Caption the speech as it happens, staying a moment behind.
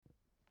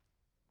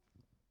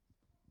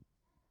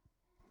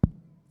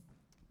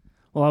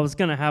Well, I was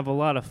going to have a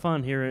lot of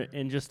fun here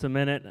in just a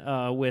minute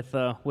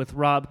with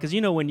Rob, because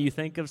when you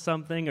think of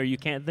something or you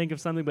can't think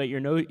of something, but you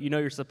know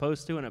you're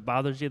supposed to, and it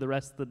bothers you the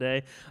rest of the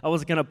day. I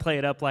was going to play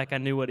it up like I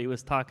knew what he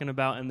was talking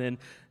about, and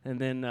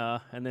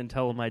then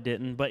tell him I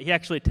didn't. But he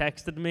actually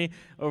texted me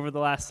over the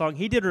last song.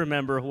 He did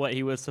remember what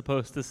he was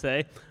supposed to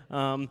say.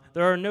 There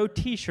are no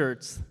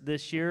T-shirts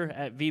this year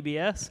at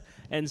VBS,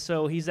 and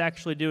so he's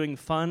actually doing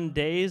fun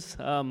days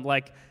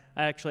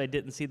I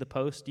didn't see the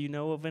post. Do you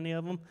know of any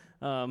of them?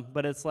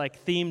 But it's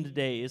like themed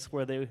days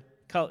where they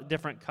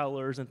different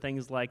colors and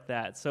things like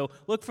that. So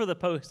look for the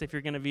post if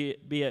you're going to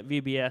be at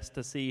VBS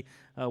to see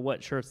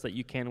what shirts that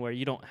you can wear.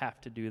 You don't have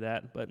to do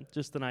that, but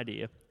just an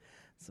idea.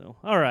 So,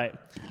 all right.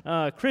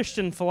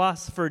 Christian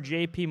philosopher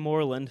J.P.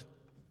 Moreland,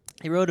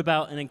 he wrote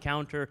about an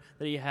encounter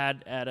that he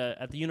had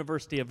at the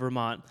University of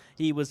Vermont.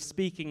 He was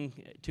speaking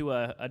to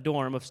a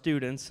dorm of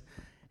students,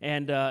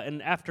 and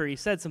after he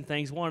said some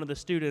things, one of the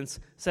students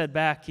said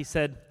back, he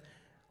said,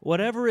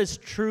 "Whatever is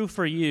true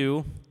for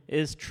you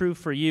is true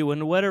for you,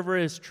 and whatever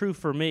is true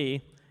for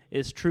me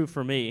is true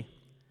for me.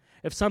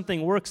 If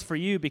something works for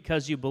you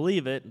because you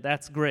believe it,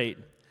 that's great.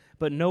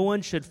 But no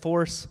one should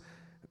force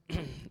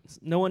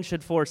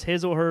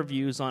his or her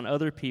views on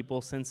other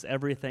people, since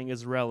everything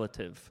is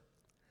relative."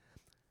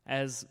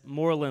 As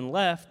Moreland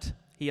left,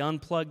 he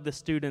unplugged the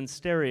student's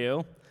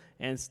stereo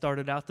and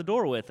started out the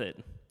door with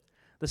it.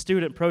 The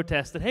student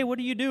protested, "Hey, what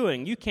are you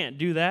doing? You can't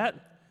do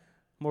that."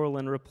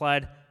 Moreland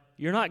replied,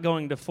 "You're not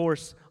going to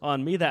force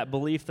on me that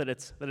belief that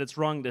it's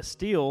wrong to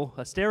steal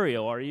a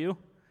stereo, are you?"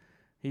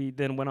 He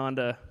then went on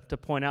to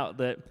point out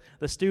that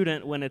the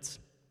student, when it's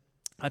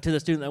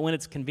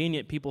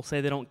convenient, people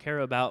say they don't care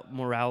about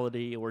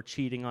morality or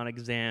cheating on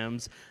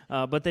exams,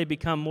 but they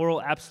become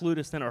moral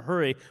absolutists in a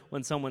hurry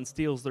when someone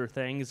steals their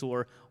things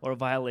or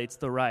violates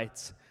the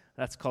rights.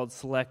 That's called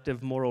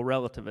selective moral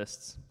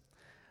relativists.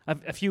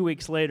 A few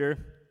weeks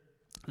later,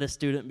 this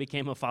student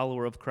became a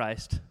follower of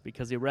Christ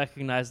because he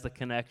recognized the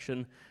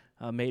connection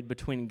made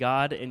between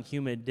God and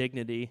human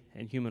dignity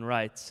and human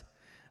rights,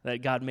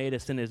 that God made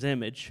us in His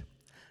image.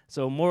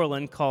 So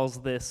Moreland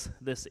calls this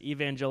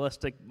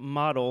evangelistic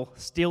model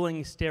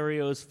stealing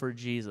stereos for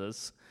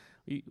Jesus.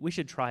 We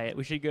should try it.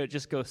 We should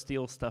go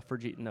steal stuff for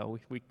Jesus. No,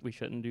 we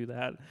shouldn't do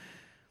that.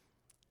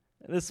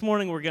 This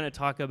morning we're going to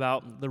talk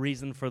about the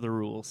reason for the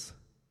rules.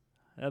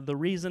 The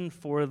reason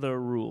for the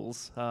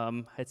rules.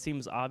 It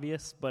seems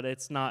obvious, but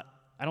it's not.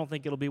 I don't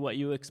think it'll be what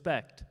you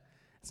expect.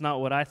 It's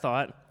not what I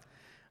thought.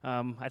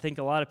 I think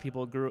a lot of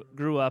people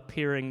grew up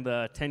hearing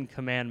the Ten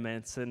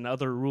Commandments and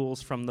other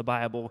rules from the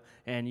Bible,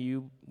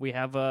 and we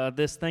have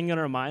this thing in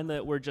our mind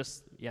that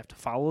you have to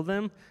follow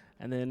them,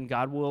 and then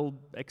God will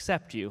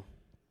accept you.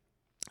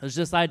 There's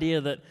this idea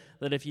that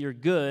if you're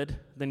good,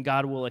 then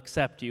God will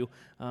accept you.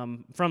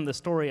 From the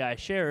story I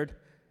shared,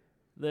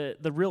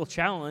 the real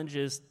challenge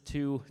is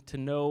to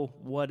know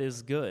what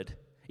is good.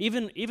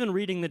 Even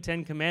reading the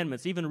Ten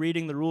Commandments, even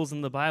reading the rules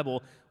in the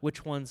Bible,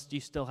 which ones do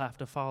you still have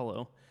to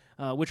follow?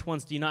 Which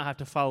ones do you not have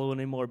to follow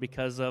anymore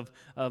because of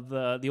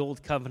the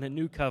old covenant,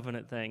 new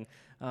covenant thing?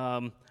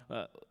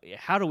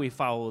 How do we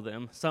follow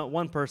them?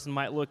 One person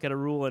might look at a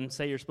rule and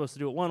say you're supposed to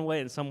do it one way,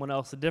 and someone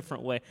else a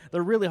different way.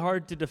 They're really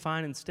hard to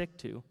define and stick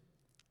to.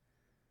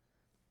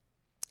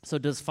 So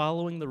does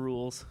following the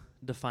rules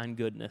define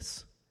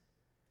goodness?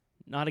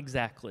 Not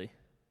exactly,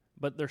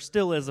 but there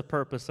still is a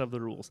purpose of the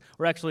rules.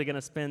 We're actually going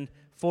to spend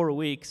 4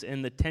 weeks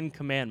in the Ten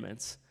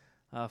Commandments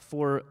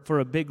for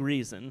a big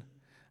reason.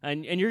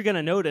 And you're going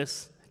to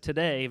notice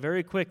today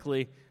very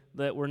quickly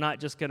that we're not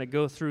just going to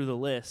go through the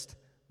list,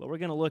 but we're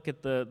going to look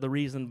at the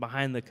reason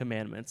behind the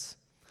commandments.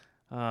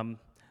 I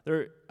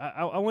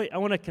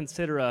want to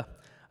consider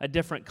a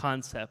different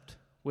concept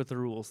with the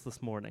rules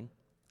this morning.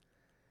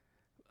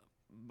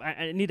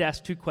 I need to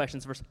ask 2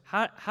 questions. First,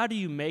 how do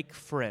you make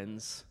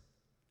friends?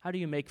 How do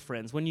you make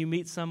friends? When you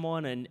meet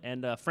someone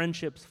and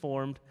friendships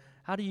formed,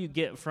 how do you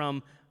get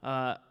from,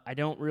 I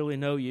don't really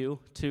know you,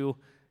 to,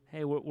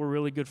 hey, we're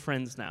really good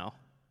friends now?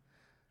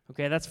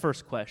 Okay, that's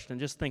first question.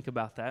 Just think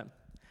about that.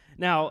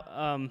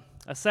 Now,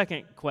 a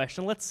second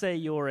question. Let's say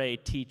you're a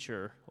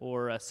teacher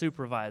or a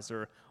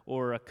supervisor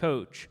or a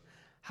coach.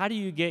 How do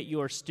you get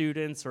your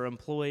students or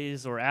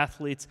employees or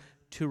athletes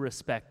to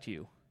respect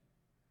you?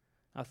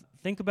 Now,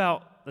 think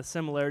about the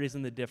similarities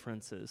and the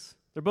differences.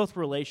 They're both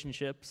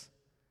relationships.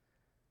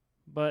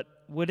 But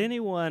would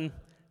anyone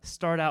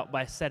start out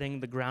by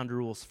setting the ground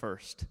rules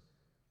first?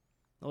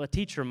 Well, a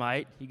teacher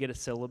might. You get a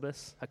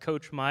syllabus. A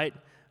coach might.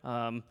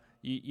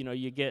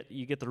 You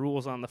get the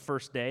rules on the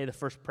first day, the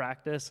first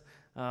practice.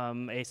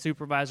 A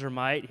supervisor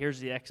might. Here's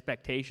the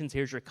expectations.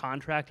 Here's your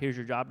contract. Here's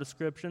your job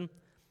description.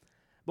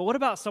 But what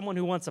about someone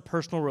who wants a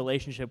personal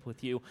relationship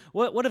with you?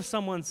 What if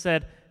someone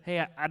said,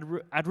 "Hey,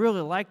 I'd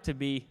really like to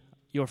be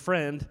your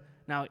friend.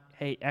 Now,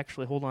 hey,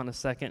 actually, hold on a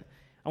second.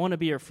 I want to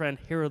be your friend.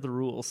 Here are the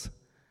rules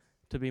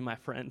to be my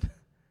friend."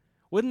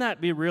 Wouldn't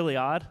that be really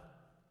odd?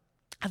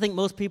 I think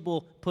most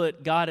people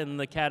put God in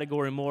the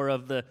category more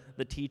of the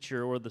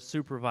teacher or the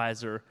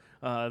supervisor,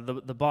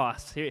 the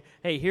boss.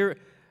 Hey, here,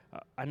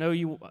 I know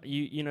you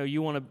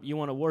want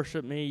to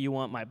worship me. You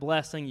want my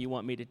blessing. You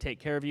want me to take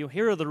care of you.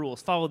 Here are the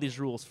rules. Follow these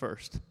rules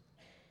first.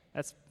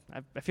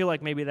 I feel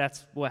like maybe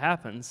that's what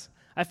happens.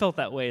 I felt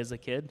that way as a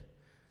kid.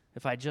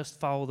 If I just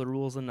follow the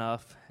rules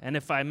enough, and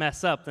if I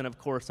mess up, then of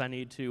course I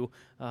need to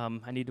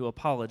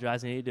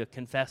apologize. I need to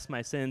confess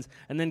my sins,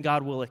 and then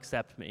God will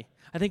accept me.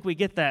 I think we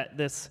get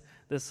this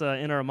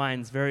in our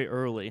minds very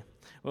early.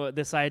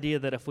 This idea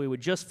that if we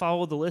would just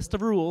follow the list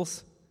of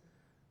rules,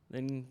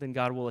 then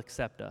God will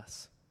accept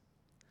us.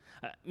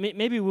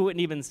 Maybe we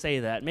wouldn't even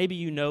say that. Maybe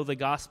you know the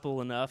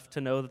gospel enough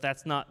to know that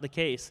that's not the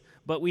case,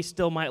 but we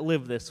still might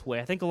live this way.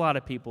 I think a lot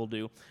of people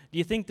do. Do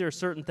you think there are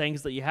certain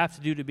things that you have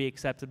to do to be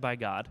accepted by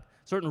God?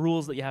 Certain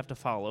rules that you have to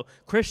follow?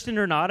 Christian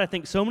or not, I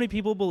think so many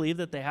people believe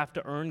that they have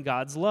to earn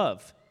God's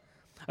love.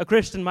 A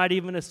Christian might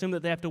even assume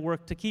that they have to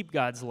work to keep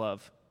God's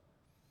love.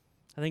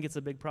 I think it's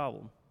a big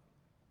problem.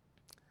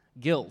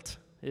 Guilt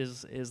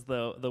is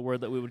the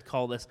word that we would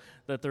call this,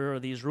 that there are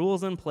these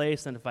rules in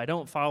place, and if I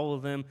don't follow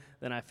them,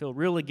 then I feel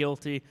really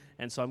guilty,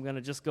 and so I'm going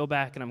to just go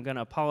back and I'm going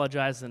to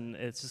apologize, and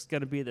it's just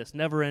going to be this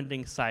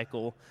never-ending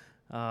cycle,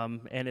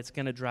 and it's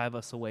going to drive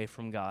us away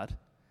from God.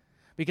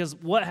 Because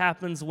what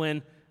happens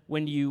when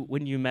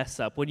you mess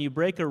up, when you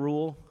break a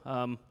rule,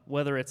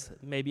 whether it's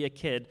maybe a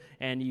kid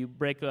and you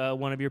break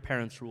one of your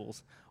parents'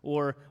 rules,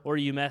 or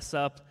you mess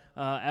up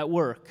at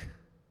work,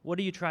 what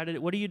do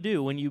you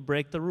do when you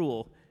break the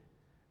rule?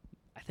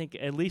 I think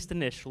at least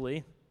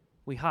initially,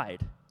 we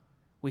hide.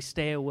 We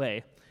stay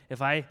away.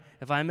 If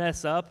I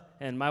mess up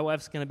and my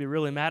wife's going to be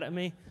really mad at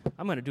me,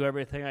 I'm going to do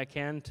everything I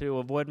can to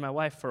avoid my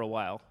wife for a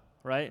while,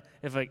 right?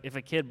 If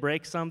a kid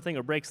breaks something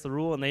or breaks the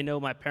rule and they know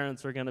my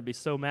parents are going to be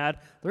so mad,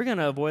 they're going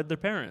to avoid their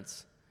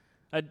parents.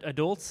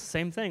 Adults,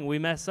 same thing. We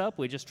mess up.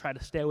 We just try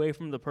to stay away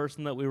from the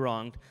person that we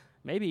wronged.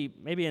 Maybe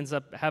ends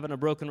up having a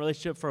broken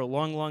relationship for a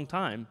long, long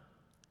time.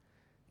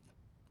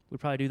 We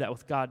probably do that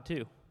with God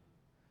too.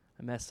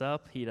 I mess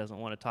up, he doesn't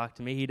want to talk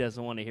to me, he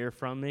doesn't want to hear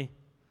from me,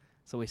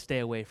 so we stay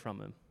away from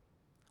him.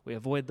 We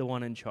avoid the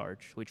one in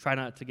charge. We try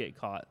not to get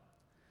caught.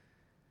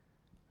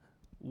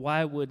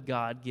 Why would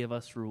God give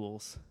us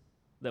rules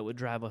that would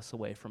drive us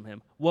away from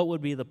him? What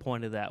would be the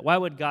point of that? Why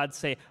would God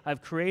say,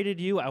 I've created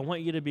you, I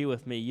want you to be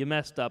with me, you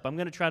messed up, I'm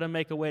going to try to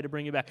make a way to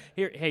bring you back.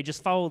 Here, hey,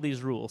 just follow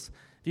these rules.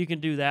 If you can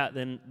do that,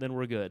 then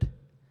we're good.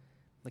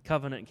 The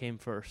covenant came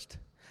first.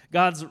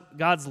 God's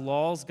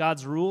laws,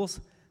 God's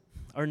rules,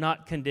 are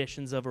not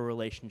conditions of a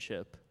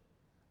relationship.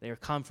 They are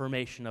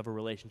confirmation of a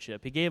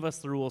relationship. He gave us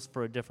the rules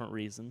for a different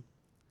reason.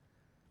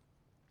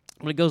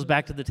 When it goes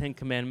back to the Ten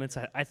Commandments,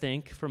 I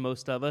think for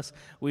most of us,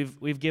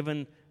 we've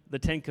given the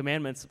Ten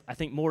Commandments, I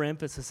think, more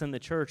emphasis in the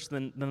church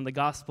than the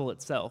gospel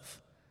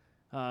itself.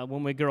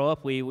 When we grow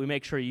up, we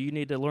make sure you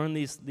need to learn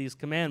these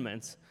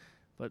commandments.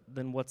 But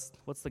then what's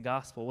the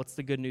gospel? What's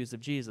the good news of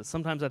Jesus?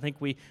 Sometimes I think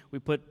we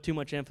put too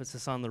much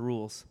emphasis on the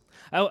rules.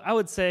 I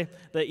would say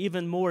that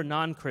even more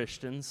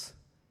non-Christians,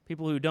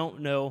 people who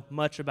don't know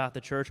much about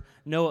the church,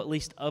 know at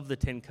least of the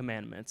Ten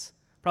Commandments.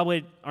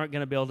 Probably aren't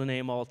going to be able to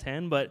name all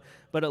 10, but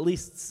at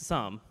least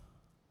some.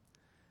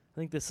 I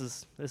think this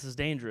is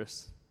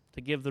dangerous,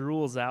 to give the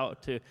rules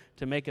out,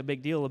 to make a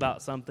big deal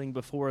about something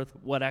before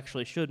what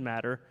actually should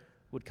matter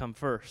would come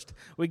first.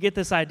 We get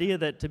this idea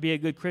that to be a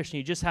good Christian,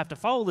 you just have to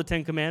follow the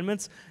Ten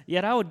Commandments,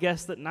 yet I would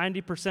guess that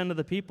 90% of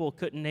the people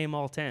couldn't name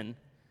all 10.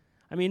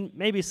 I mean,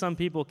 maybe some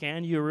people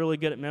can. You're really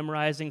good at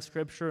memorizing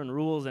Scripture and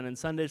rules, and in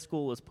Sunday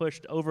school was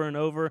pushed over and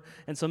over,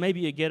 and so maybe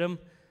you get them.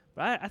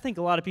 But I think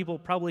a lot of people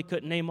probably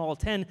couldn't name all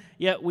 10,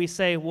 yet we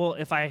say, well,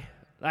 if I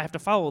have to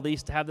follow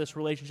these to have this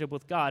relationship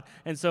with God,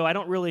 and so I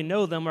don't really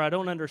know them or I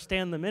don't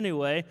understand them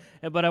anyway,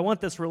 but I want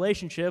this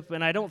relationship,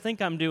 and I don't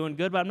think I'm doing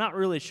good, but I'm not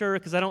really sure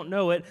because I don't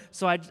know it,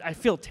 so I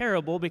feel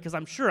terrible because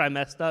I'm sure I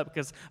messed up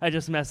because I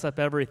just mess up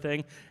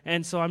everything,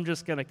 and so I'm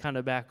just going to kind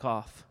of back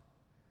off.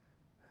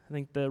 I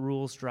think the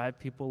rules drive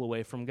people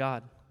away from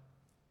God.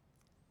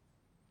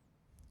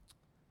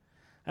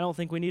 I don't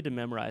think we need to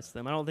memorize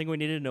them. I don't think we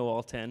need to know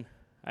all 10.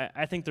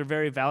 I think they're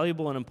very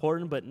valuable and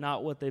important, but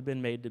not what they've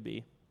been made to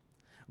be.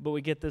 But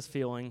we get this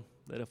feeling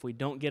that if we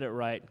don't get it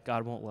right,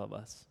 God won't love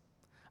us.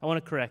 I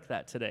want to correct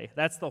that today.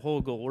 That's the whole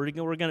goal. We're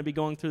going to be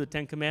going through the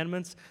 10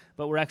 Commandments,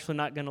 but we're actually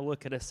not going to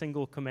look at a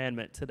single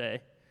commandment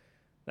today.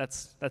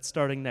 That's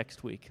starting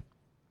next week.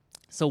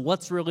 So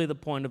what's really the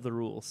point of the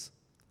rules?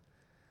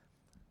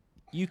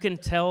 You can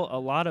tell a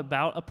lot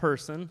about a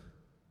person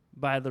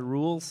by the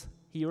rules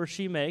he or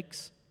she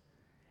makes,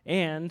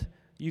 and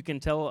you can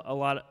tell a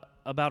lot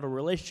about a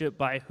relationship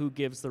by who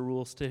gives the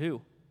rules to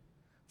who.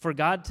 For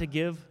God to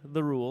give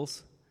the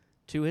rules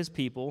to his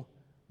people,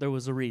 there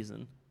was a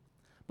reason.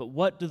 But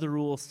what do the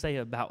rules say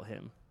about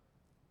him?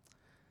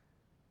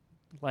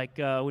 Like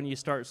when you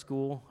start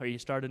school or you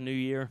start a new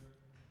year,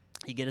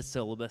 you get a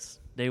syllabus,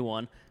 day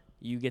one.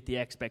 You get the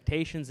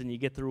expectations and you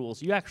get the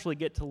rules. You actually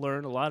get to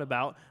learn a lot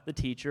about the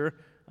teacher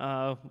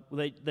that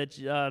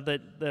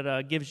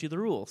gives you the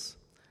rules.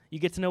 You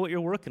get to know what you're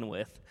working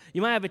with.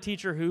 You might have a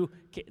teacher who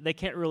they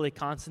can't really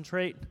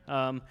concentrate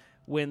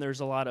when there's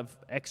a lot of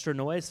extra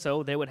noise,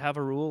 so they would have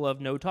a rule of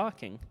no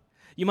talking.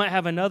 You might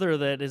have another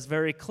that is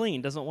very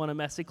clean, doesn't want a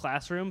messy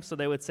classroom, so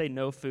they would say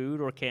no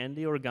food or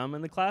candy or gum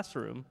in the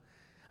classroom.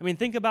 I mean,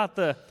 think about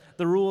the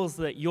rules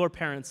that your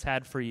parents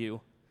had for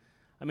you.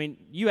 I mean,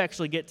 you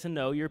actually get to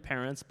know your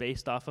parents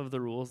based off of the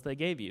rules they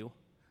gave you.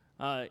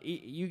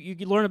 You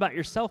learn about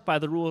yourself by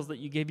the rules that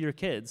you give your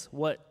kids.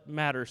 What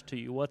matters to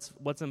you?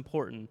 What's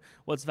important?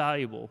 What's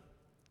valuable?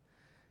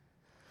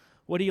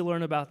 What do you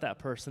learn about that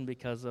person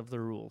because of the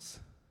rules?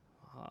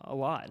 A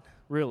lot,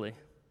 really.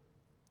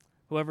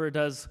 Whoever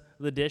does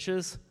the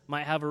dishes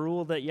might have a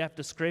rule that you have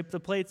to scrape the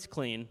plates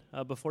clean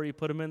before you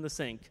put them in the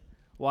sink.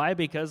 Why?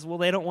 Because, well,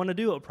 they don't want to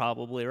do it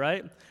probably,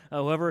 right?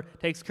 Whoever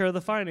takes care of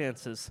the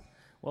finances.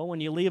 Well, when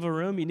you leave a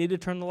room, you need to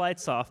turn the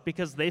lights off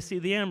because they see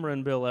the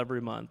Ameren bill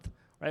every month,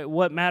 right?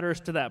 What matters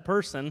to that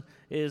person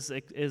is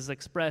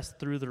expressed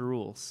through the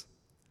rules.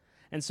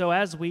 And so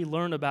as we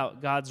learn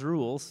about God's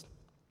rules,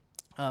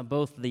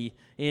 both the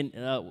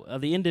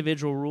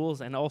individual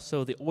rules and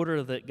also the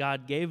order that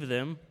God gave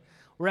them,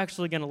 we're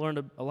actually going to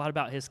learn a lot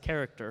about his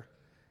character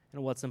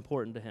and what's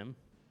important to him.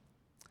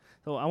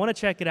 So I want to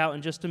check it out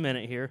in just a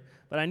minute here,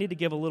 but I need to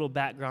give a little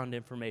background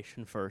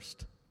information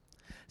first.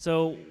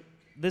 So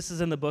this is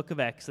in the book of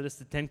Exodus,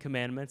 the Ten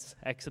Commandments,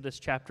 Exodus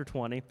chapter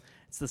 20.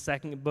 It's the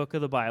second book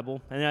of the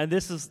Bible. And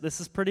this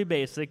is pretty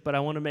basic, but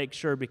I want to make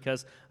sure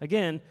because,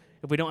 again,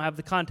 if we don't have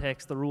the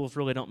context, the rules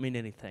really don't mean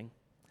anything.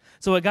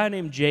 So a guy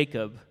named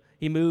Jacob,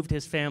 he moved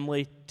his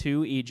family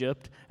to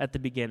Egypt at the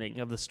beginning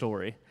of the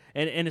story.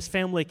 And his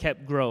family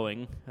kept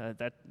growing.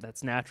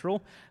 That's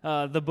natural.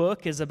 The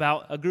book is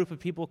about a group of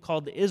people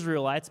called the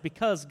Israelites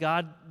because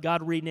God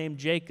renamed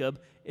Jacob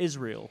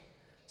Israel.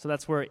 So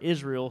that's where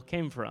Israel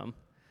came from.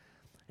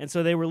 And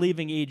so they were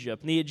leaving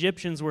Egypt. And the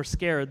Egyptians were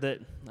scared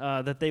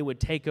that they would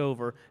take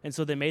over, and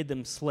so they made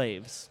them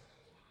slaves.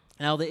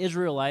 Now, the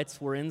Israelites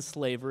were in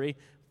slavery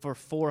for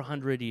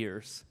 400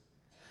 years.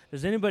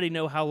 Does anybody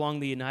know how long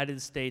the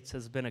United States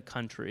has been a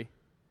country?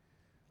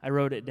 I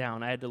wrote it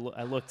down. I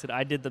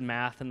did the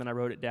math, and then I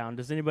wrote it down.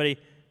 Can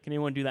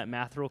anyone do that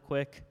math real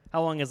quick?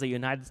 How long has the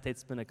United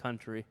States been a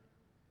country?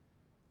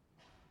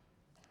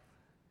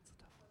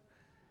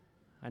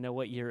 I know,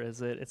 what year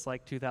is it? It's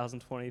like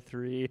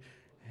 2023.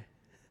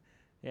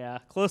 Yeah,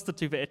 close to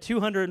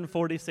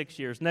 246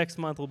 years. Next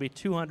month will be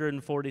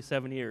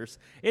 247 years.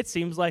 It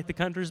seems like the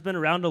country's been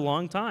around a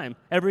long time.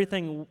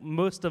 Everything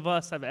most of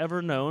us have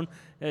ever known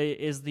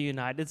is the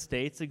United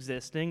States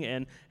existing,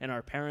 and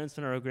our parents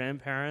and our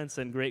grandparents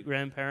and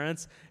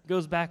great-grandparents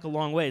goes back a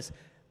long ways.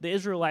 The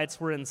Israelites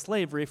were in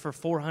slavery for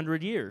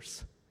 400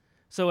 years.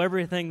 So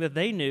everything that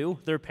they knew,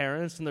 their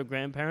parents and their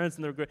grandparents,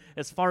 and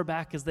as far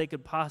back as they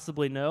could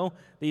possibly know,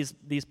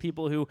 these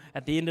people who,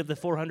 at the end of the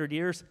 400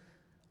 years,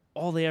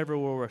 all they ever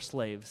were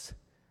slaves.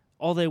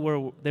 They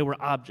were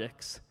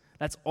objects.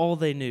 That's all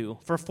they knew.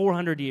 For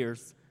 400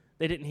 years,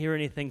 they didn't hear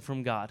anything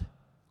from God.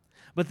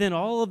 But then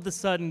all of a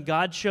sudden,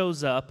 God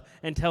shows up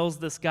and tells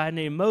this guy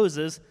named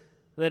Moses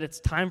that it's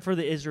time for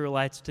the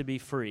Israelites to be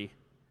free.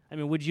 I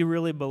mean, would you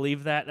really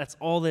believe that? That's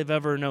all they've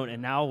ever known, and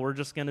now we're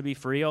just going to be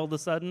free all of a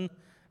sudden,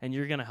 and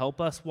you're going to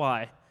help us?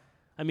 Why?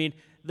 I mean,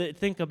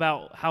 think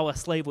about how a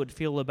slave would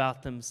feel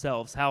about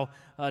themselves, how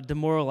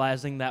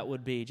demoralizing that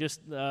would be.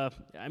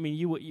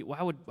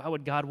 Why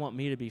would God want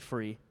me to be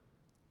free?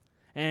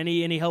 And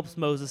he helps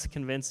Moses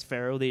convince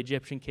Pharaoh, the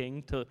Egyptian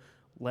king, to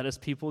let his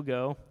people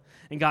go.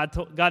 And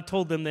God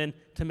told them then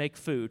to make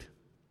food,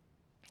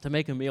 to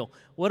make a meal.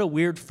 What a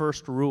weird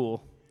first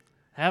rule.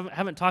 I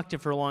haven't talked to you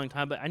for a long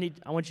time, but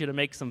I want you to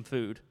make some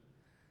food.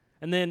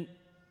 And then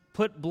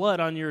put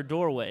blood on your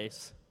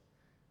doorways.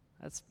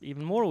 That's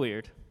even more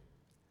weird.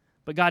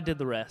 But God did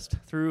the rest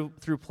through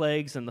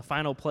plagues, and the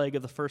final plague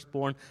of the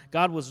firstborn.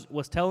 God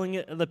was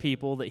telling the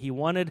people that He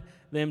wanted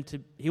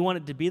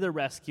to be the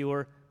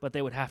rescuer, but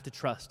they would have to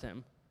trust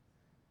Him.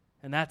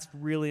 And that's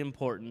really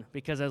important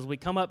because as we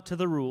come up to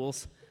the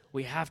rules,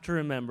 we have to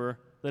remember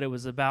that it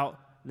was about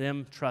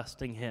them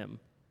trusting Him.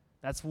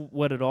 That's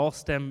what it all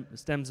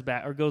stems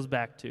back or goes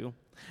back to.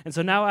 And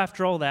so now,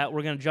 after all that,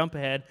 we're going to jump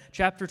ahead.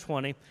 Chapter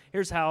 20.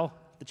 Here's how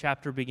the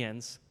chapter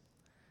begins.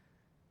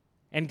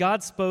 And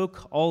God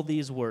spoke all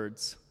these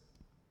words.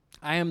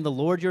 I am the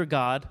Lord your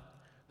God,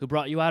 who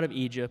brought you out of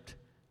Egypt,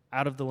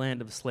 out of the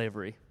land of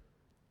slavery.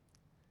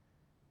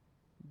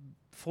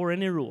 Before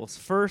any rules,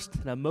 first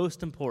and of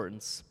most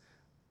importance,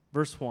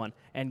 verse 1,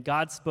 and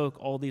God spoke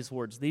all these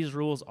words. These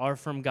rules are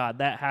from God.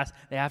 They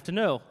have to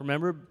know.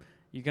 Remember,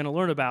 you're going to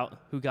learn about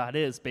who God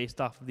is based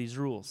off of these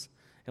rules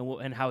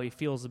and how He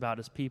feels about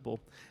His people.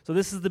 So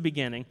this is the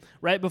beginning,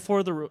 right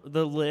before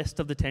the list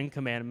of the Ten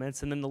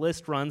Commandments, and then the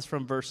list runs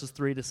from verses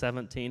 3 to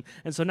 17.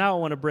 And so now I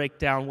want to break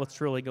down what's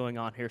really going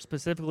on here.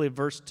 Specifically,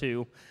 verse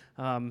 2,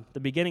 the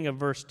beginning of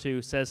verse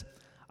 2 says,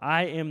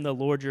 I am the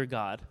Lord your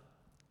God.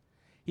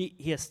 He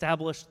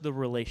established the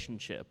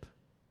relationship.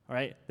 All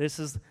right, this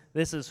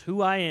is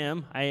who I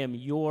am. I am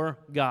your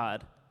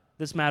God.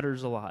 This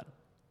matters a lot.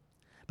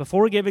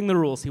 Before giving the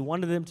rules, He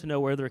wanted them to know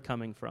where they're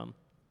coming from.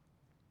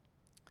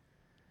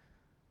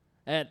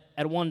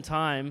 At one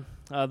time,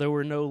 there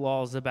were no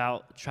laws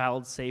about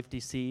child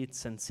safety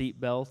seats and seat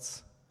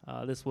belts.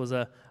 This was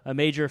a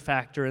major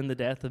factor in the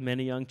death of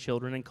many young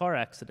children in car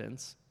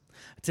accidents.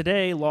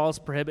 Today, laws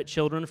prohibit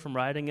children from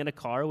riding in a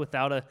car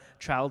without a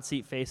child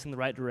seat facing the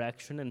right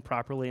direction and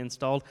properly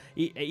installed.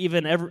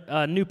 Even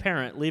a new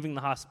parent leaving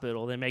the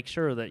hospital, they make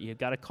sure that you've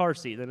got a car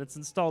seat, that it's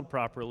installed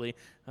properly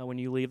when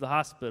you leave the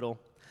hospital.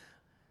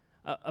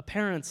 A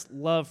parent's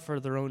love for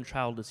their own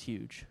child is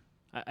huge.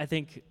 I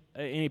think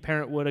any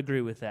parent would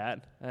agree with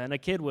that, and a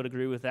kid would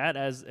agree with that,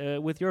 as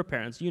with your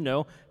parents. You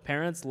know,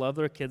 parents love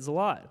their kids a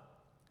lot.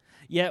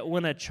 Yet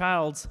when a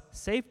child's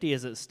safety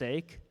is at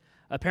stake,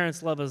 a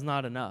parent's love is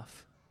not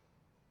enough.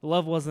 The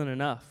love wasn't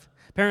enough.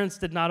 Parents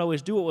did not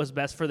always do what was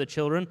best for the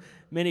children.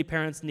 Many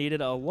parents needed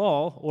a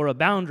law or a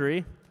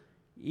boundary,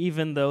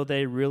 even though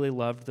they really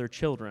loved their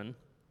children.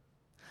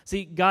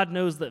 See, God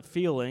knows that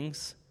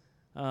feelings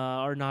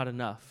are not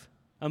enough.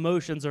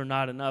 Emotions are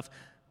not enough.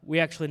 We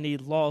actually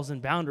need laws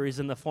and boundaries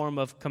in the form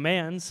of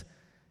commands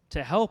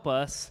to help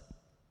us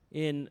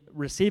in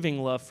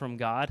receiving love from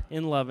God,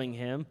 in loving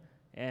Him,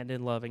 and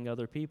in loving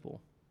other people.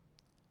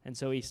 And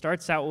so he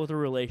starts out with a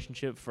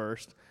relationship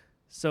first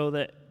so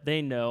that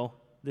they know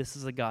this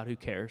is a God who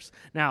cares.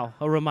 Now,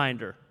 a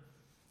reminder.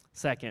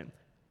 Second,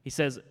 he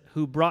says,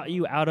 who brought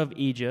you out of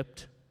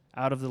Egypt,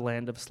 out of the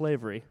land of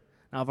slavery.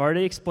 Now, I've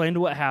already explained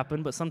what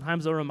happened, but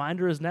sometimes a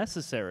reminder is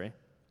necessary.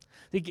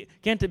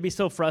 Can't it be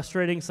so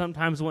frustrating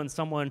sometimes when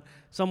someone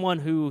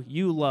who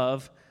you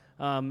love,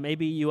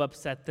 maybe you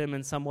upset them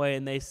in some way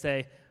and they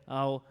say,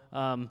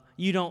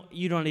 you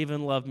don't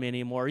even love me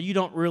anymore. You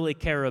don't really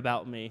care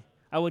about me.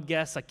 I would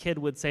guess a kid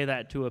would say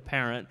that to a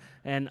parent.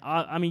 And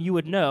you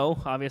would know,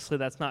 obviously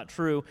that's not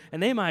true,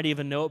 and they might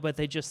even know it, but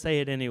they just say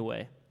it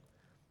anyway.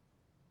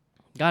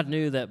 God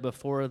knew that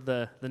before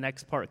the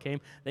next part came,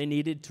 they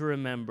needed to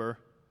remember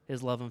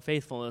His love and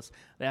faithfulness.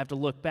 They have to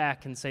look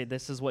back and say,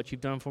 this is what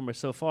you've done for me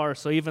so far.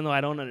 So even though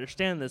I don't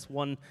understand this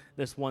one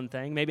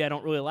thing, maybe I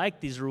don't really like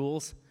these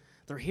rules,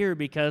 they're here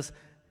because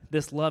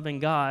this loving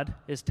God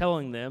is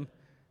telling them,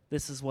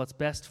 this is what's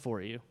best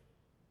for you.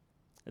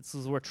 This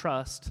is where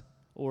trust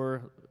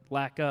or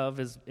lack of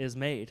is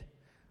made,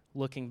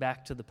 looking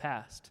back to the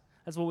past.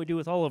 That's what we do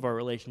with all of our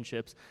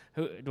relationships.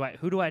 Who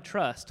do I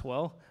trust?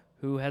 Well,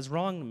 who has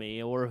wronged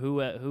me or who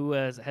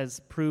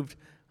has proved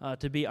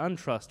to be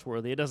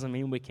untrustworthy. It doesn't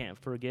mean we can't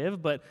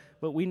forgive, but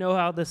we know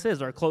how this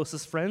is. Our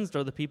closest friends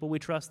are the people we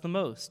trust the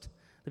most.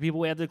 The people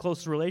we have the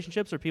closest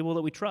relationships are people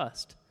that we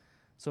trust.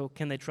 So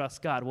can they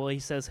trust God? Well, he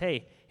says,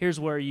 hey, here's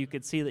where you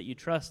could see that you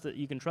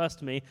can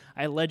trust me.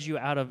 I led you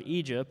out of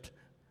Egypt,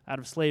 out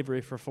of slavery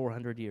for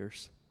 400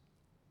 years.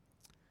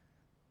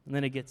 And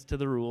then it gets to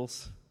the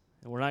rules,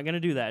 and we're not going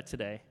to do that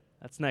today.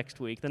 That's next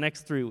week, the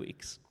next 3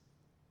 weeks.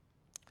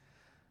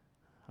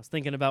 I was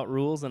thinking about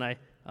rules, and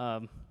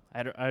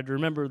I'd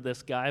remembered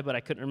this guy, but I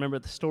couldn't remember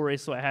the story,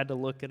 so I had to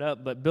look it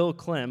up. But Bill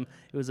Clem,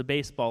 he was a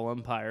baseball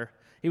umpire.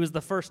 He was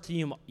the first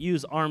to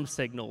use arm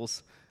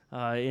signals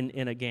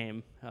in a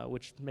game,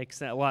 which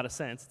makes a lot of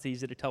sense. It's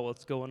easy to tell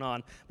what's going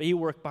on. But he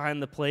worked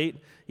behind the plate.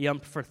 He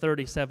umped for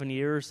 37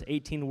 years,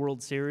 18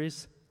 World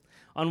Series.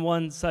 On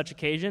one such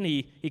occasion,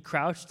 he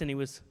crouched and he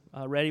was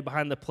ready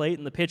behind the plate,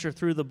 and the pitcher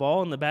threw the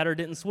ball, and the batter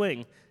didn't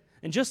swing.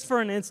 And just for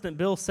an instant,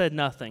 Bill said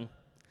nothing.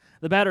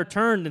 The batter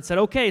turned and said,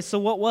 okay, so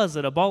what was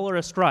it, a ball or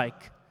a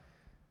strike?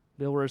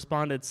 Bill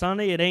responded,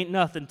 Sonny, it ain't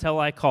nothing till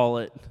I call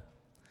it.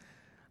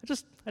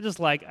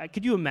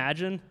 Could you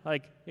imagine,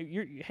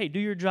 hey, do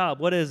your job.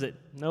 What is it?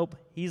 Nope,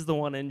 he's the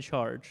one in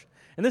charge.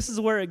 And this is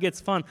where it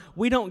gets fun.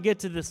 We don't get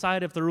to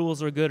decide if the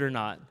rules are good or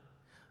not.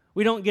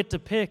 We don't get to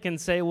pick and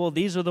say, well,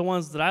 these are the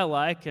ones that I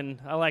like,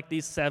 and I like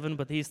these 7,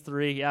 but these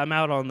 3, yeah, I'm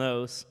out on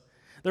those.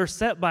 They're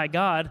set by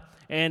God,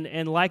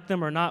 and like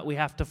them or not, we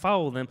have to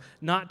follow them,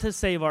 not to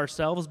save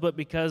ourselves, but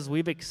because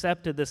we've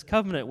accepted this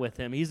covenant with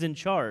Him. He's in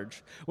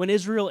charge. When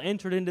Israel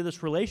entered into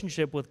this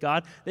relationship with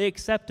God, they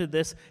accepted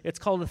this. It's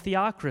called a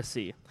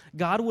theocracy.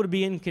 God would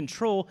be in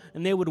control,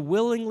 and they would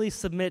willingly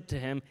submit to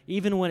Him,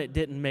 even when it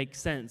didn't make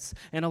sense.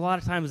 And a lot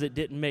of times it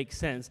didn't make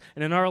sense.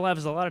 And in our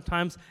lives, a lot of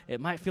times it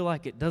might feel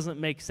like it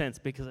doesn't make sense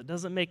because it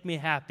doesn't make me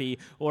happy,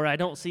 or I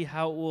don't see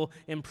how it will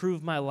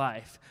improve my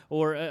life,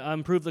 or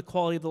improve the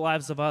quality of the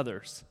lives of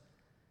others.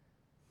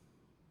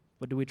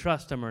 But do we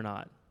trust Him or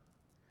not?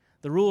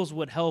 The rules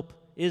would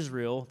help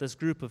Israel, this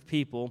group of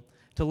people,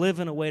 to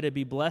live in a way to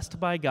be blessed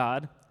by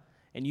God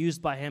and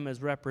used by Him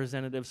as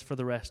representatives for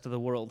the rest of the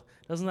world.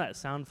 Doesn't that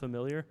sound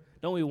familiar?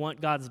 Don't we want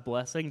God's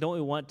blessing? Don't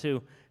we want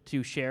to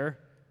share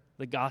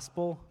the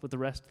gospel with the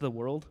rest of the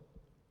world?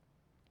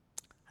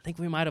 I think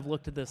we might have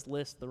looked at this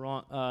list the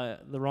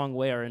wrong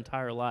way our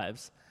entire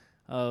lives.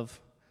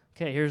 Of,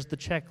 okay, here's the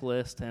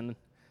checklist, and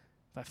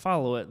if I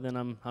follow it, then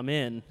I'm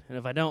in, and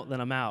if I don't, then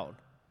I'm out.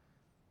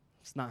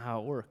 It's not how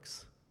it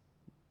works.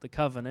 The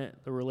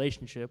covenant, the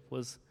relationship,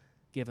 was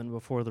given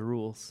before the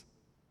rules.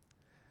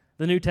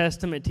 The New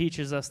Testament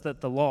teaches us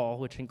that the law,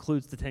 which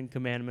includes the 10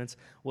 Commandments,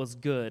 was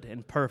good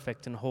and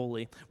perfect and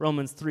holy.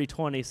 Romans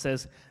 3:20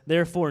 says,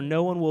 therefore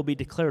no one will be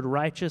declared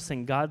righteous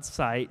in God's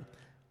sight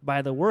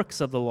by the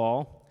works of the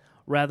law.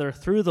 Rather,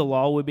 through the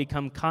law we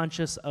become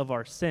conscious of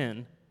our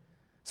sin.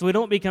 So we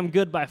don't become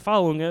good by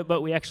following it,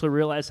 but we actually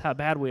realize how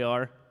bad we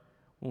are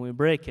when we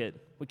break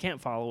it. We can't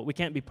follow it. We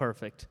can't be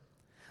perfect.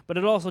 But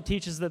it also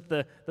teaches that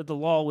the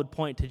law would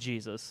point to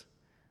Jesus.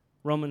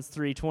 Romans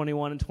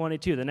 3:21 and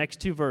 22, the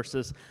next two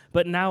verses.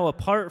 But now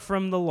apart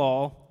from the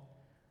law,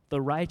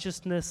 the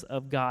righteousness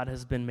of God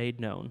has been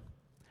made known,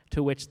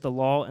 to which the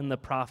law and the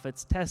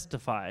prophets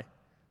testify.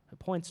 It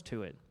points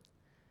to it.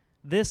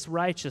 This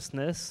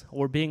righteousness,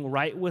 or being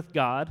right with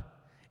God,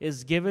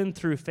 is given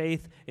through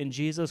faith in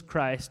Jesus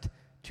Christ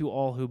to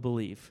all who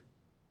believe.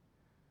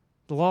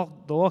 The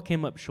law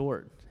came up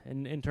short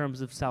in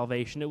terms of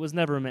salvation. It was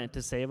never meant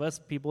to save us.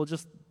 People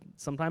just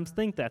sometimes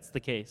think that's the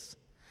case.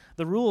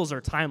 The rules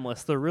are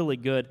timeless. They're really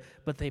good,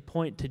 but they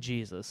point to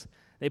Jesus.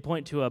 They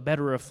point to a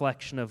better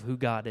reflection of who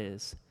God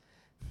is.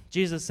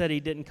 Jesus said he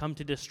didn't come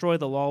to destroy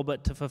the law,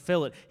 but to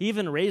fulfill it. He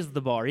even raised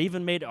the bar. He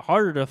even made it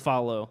harder to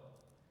follow.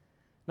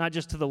 Not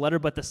just to the letter,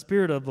 but the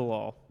spirit of the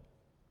law.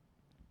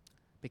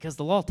 Because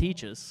the law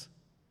teaches.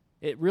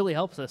 It really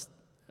helps us.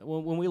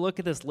 When we look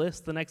at this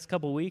list the next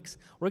couple weeks,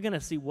 we're going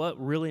to see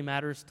what really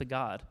matters to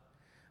God.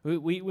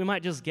 We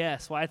might just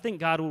guess, well, I think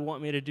God would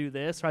want me to do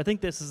this, or I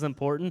think this is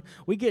important.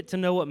 We get to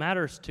know what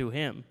matters to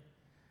him,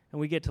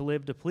 and we get to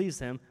live to please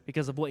him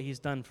because of what he's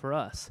done for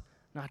us,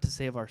 not to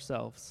save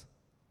ourselves.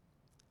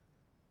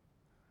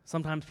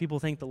 Sometimes people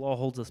think the law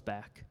holds us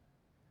back.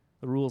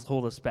 The rules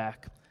hold us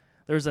back.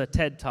 There's a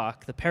TED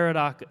Talk, the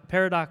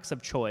Paradox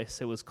of Choice,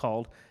 it was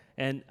called,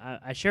 and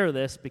I share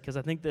this because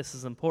I think this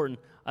is important.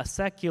 A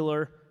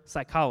secular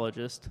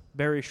psychologist,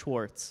 Barry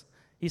Schwartz,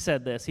 he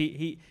said this.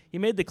 He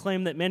made the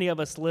claim that many of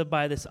us live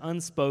by this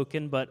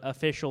unspoken but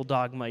official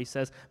dogma. He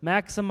says,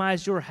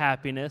 maximize your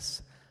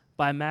happiness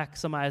by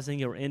maximizing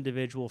your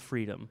individual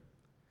freedom.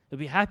 You'll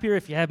be happier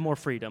if you have more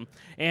freedom.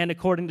 And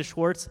according to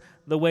Schwartz,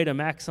 the way to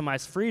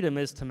maximize freedom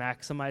is to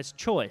maximize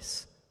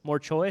choice. More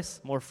choice,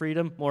 more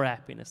freedom, more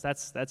happiness.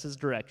 That's his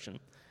direction,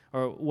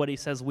 or what he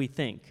says we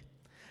think.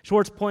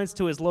 Schwartz points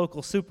to his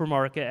local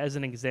supermarket as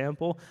an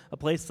example, a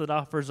place that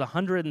offers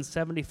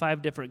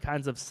 175 different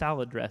kinds of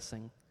salad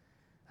dressing.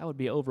 That would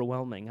be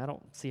overwhelming. I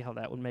don't see how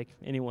that would make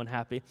anyone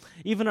happy.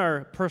 Even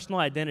our personal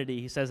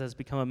identity, he says, has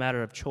become a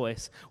matter of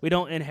choice. We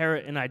don't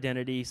inherit an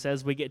identity. He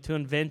says we get to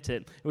invent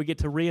it. We get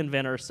to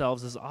reinvent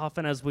ourselves as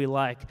often as we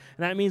like.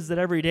 And that means that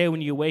every day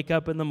when you wake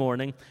up in the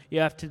morning,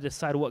 you have to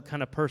decide what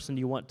kind of person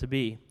you want to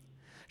be.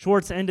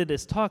 Schwartz ended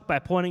his talk by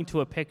pointing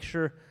to a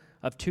picture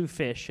of two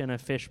fish in a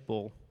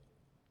fishbowl.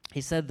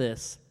 He said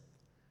this,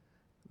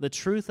 the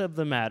truth of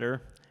the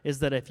matter is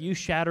that if you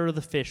shatter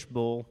the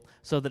fishbowl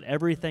so that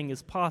everything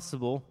is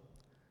possible,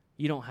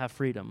 you don't have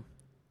freedom.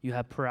 You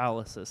have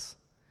paralysis.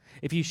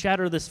 If you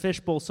shatter this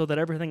fishbowl so that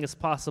everything is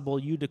possible,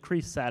 you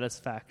decrease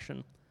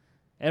satisfaction.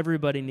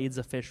 Everybody needs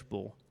a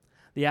fishbowl.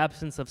 The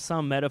absence of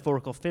some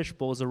metaphorical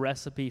fishbowl is a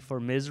recipe for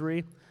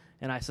misery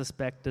and, I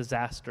suspect,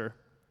 disaster.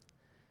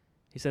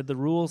 He said the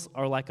rules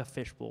are like a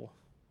fishbowl.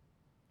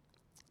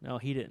 No,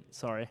 he didn't.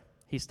 Sorry.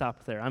 He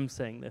stopped there. I'm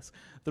saying this.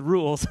 The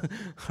rules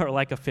are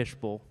like a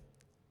fishbowl.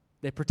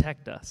 They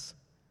protect us,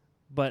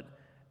 but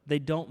they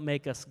don't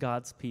make us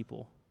God's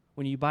people.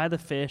 When you buy the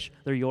fish,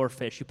 they're your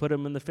fish. You put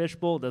them in the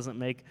fishbowl,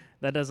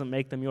 that doesn't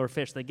make them your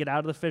fish. They get out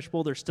of the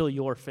fishbowl, they're still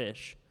your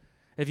fish.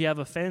 If you have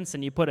a fence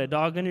and you put a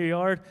dog in your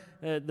yard,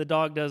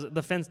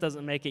 the fence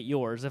doesn't make it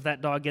yours. If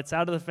that dog gets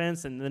out of the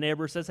fence and the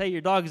neighbor says, hey, your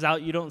dog's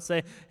out, you don't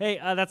say, hey,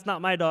 that's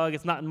not my dog,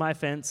 it's not in my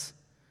fence.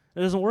 It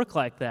doesn't work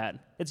like that.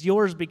 It's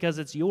yours, because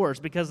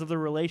of the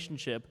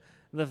relationship.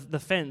 The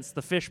fence,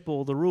 the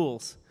fishbowl, the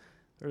rules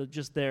are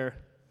just there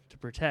to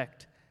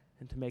protect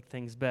and to make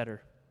things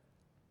better.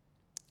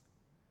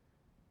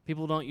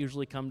 People don't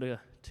usually come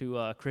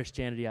to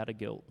Christianity out of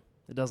guilt.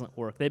 It doesn't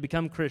work. They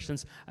become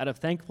Christians out of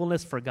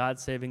thankfulness for God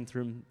saving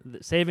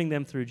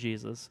them through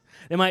Jesus.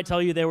 They might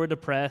tell you they were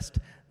depressed,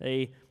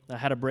 they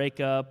had a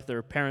breakup,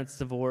 their parents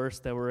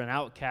divorced, they were an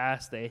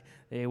outcast, they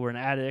were an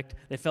addict,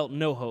 they felt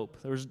no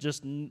hope. There was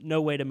just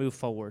no way to move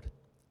forward.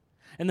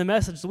 And the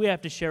message that we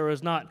have to share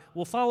is not,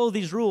 well, follow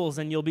these rules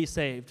and you'll be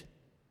saved.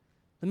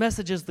 The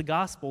message is the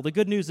gospel, the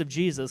good news of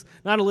Jesus,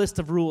 not a list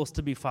of rules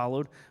to be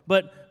followed,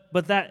 but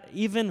that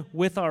even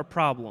with our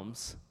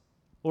problems,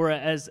 or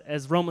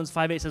as Romans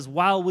 5:8 says,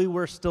 while we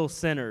were still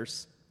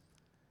sinners,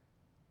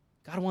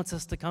 God wants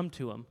us to come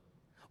to him.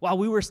 While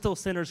we were still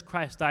sinners,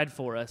 Christ died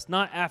for us.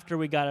 Not after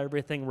we got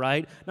everything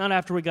right, not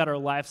after we got our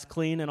lives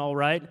clean and all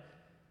right.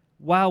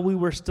 While we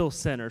were still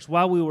sinners,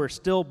 while we were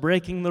still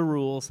breaking the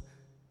rules,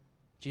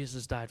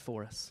 Jesus died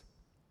for us.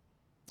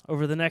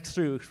 Over the next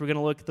 3 weeks, we're going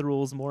to look at the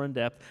rules more in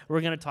depth.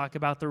 We're going to talk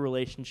about the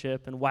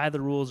relationship and why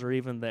the rules are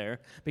even there,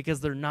 because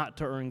they're not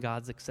to earn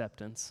God's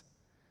acceptance.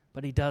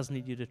 But he does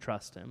need you to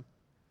trust him.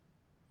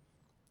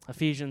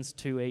 Ephesians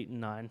 2:8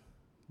 and 9.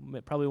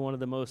 Probably one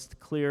of the most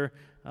clear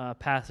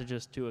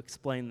passages to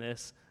explain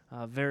this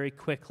very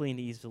quickly and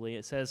easily.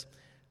 It says,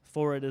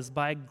 for it is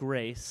by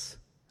grace,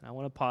 and I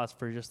want to pause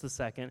for just a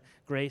second,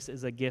 grace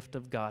is a gift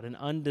of God, an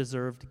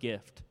undeserved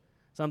gift,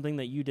 something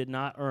that you did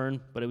not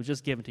earn, but it was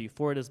just given to you.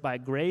 For it is by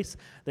grace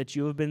that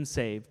you have been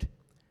saved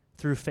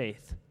through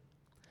faith.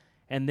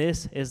 And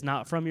this is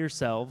not from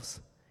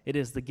yourselves, It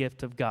is the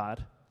gift of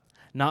God,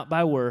 not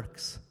by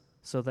works,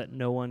 so that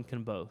no one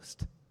can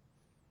boast.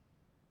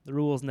 The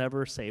rules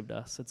never saved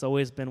us. It's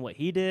always been what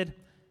he did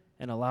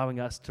and allowing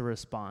us to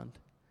respond.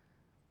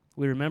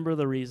 We remember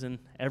the reason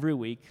every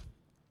week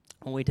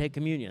when we take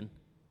communion.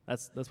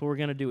 That's what we're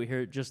going to do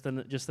here just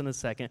in a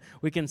second.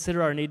 We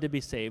consider our need to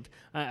be saved.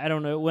 I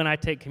don't know, when I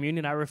take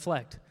communion, I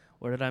reflect.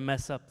 Where did I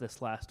mess up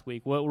this last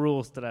week? What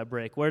rules did I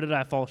break? Where did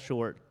I fall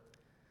short?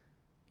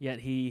 Yet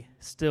he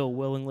still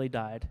willingly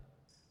died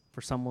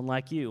for someone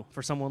like you,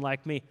 for someone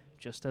like me,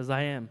 just as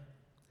I am.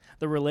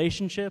 The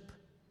relationship,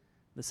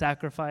 the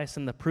sacrifice,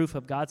 and the proof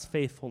of God's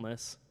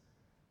faithfulness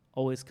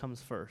always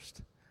comes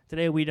first.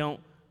 Today we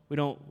don't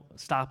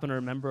stop and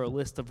remember a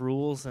list of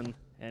rules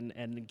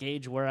and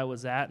gauge where I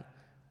was at.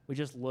 We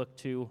just look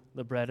to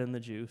the bread and the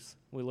juice.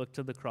 We look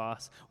to the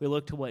cross. We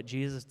look to what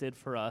Jesus did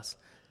for us.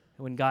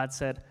 And when God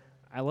said,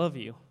 I love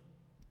you,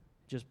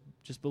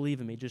 just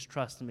believe in me, just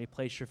trust in me,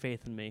 place your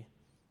faith in me,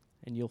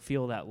 and you'll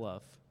feel that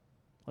love.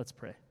 Let's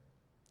pray.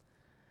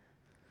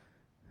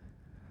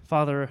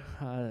 Father,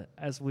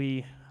 as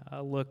we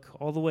look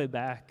all the way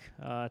back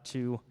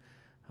to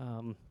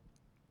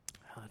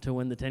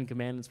when the Ten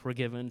Commandments were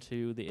given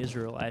to the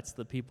Israelites,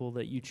 the people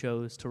that you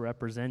chose to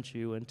represent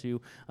you and to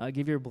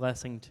give your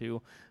blessing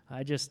to,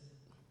 I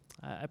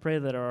pray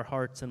that our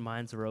hearts and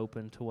minds are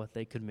open to what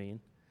they could mean.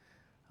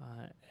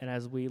 And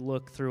as we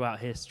look throughout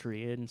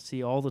history and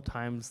see all the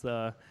times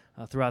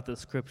throughout the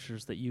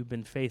scriptures that you've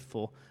been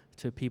faithful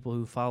to people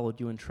who followed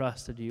you and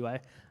trusted you, I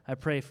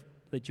pray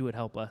that you would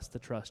help us to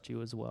trust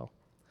you as well.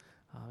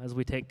 As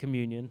we take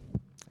communion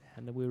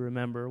and we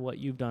remember what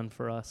you've done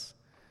for us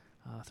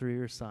through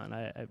your Son,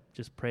 I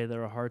just pray that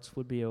our hearts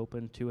would be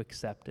open to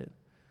accept it,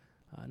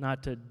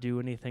 not to do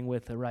anything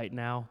with it right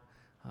now,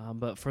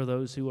 but for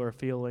those who are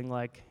feeling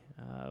like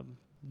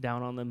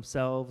down on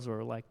themselves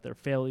or like they're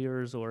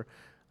failures, or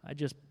I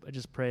just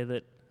pray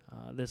that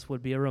this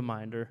would be a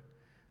reminder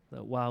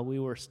that while we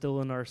were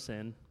still in our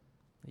sin,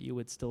 that you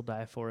would still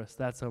die for us.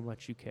 That's how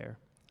much you care.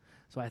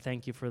 So I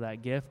thank you for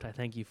that gift. I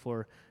thank you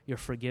for your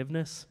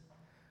forgiveness,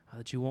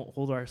 that you won't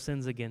hold our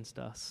sins against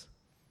us.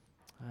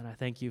 And I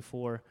thank you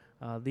for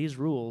these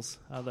rules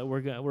that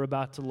we're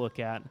about to look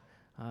at,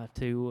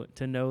 to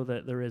know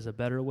that there is a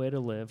better way to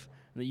live,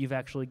 and that you've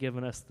actually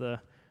given us the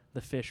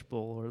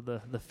fishbowl or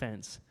the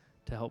fence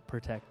to help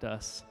protect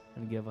us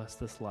and give us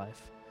this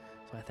life.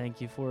 So I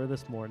thank you for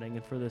this morning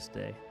and for this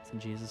day. It's in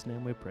Jesus'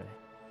 name we pray.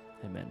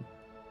 Amen.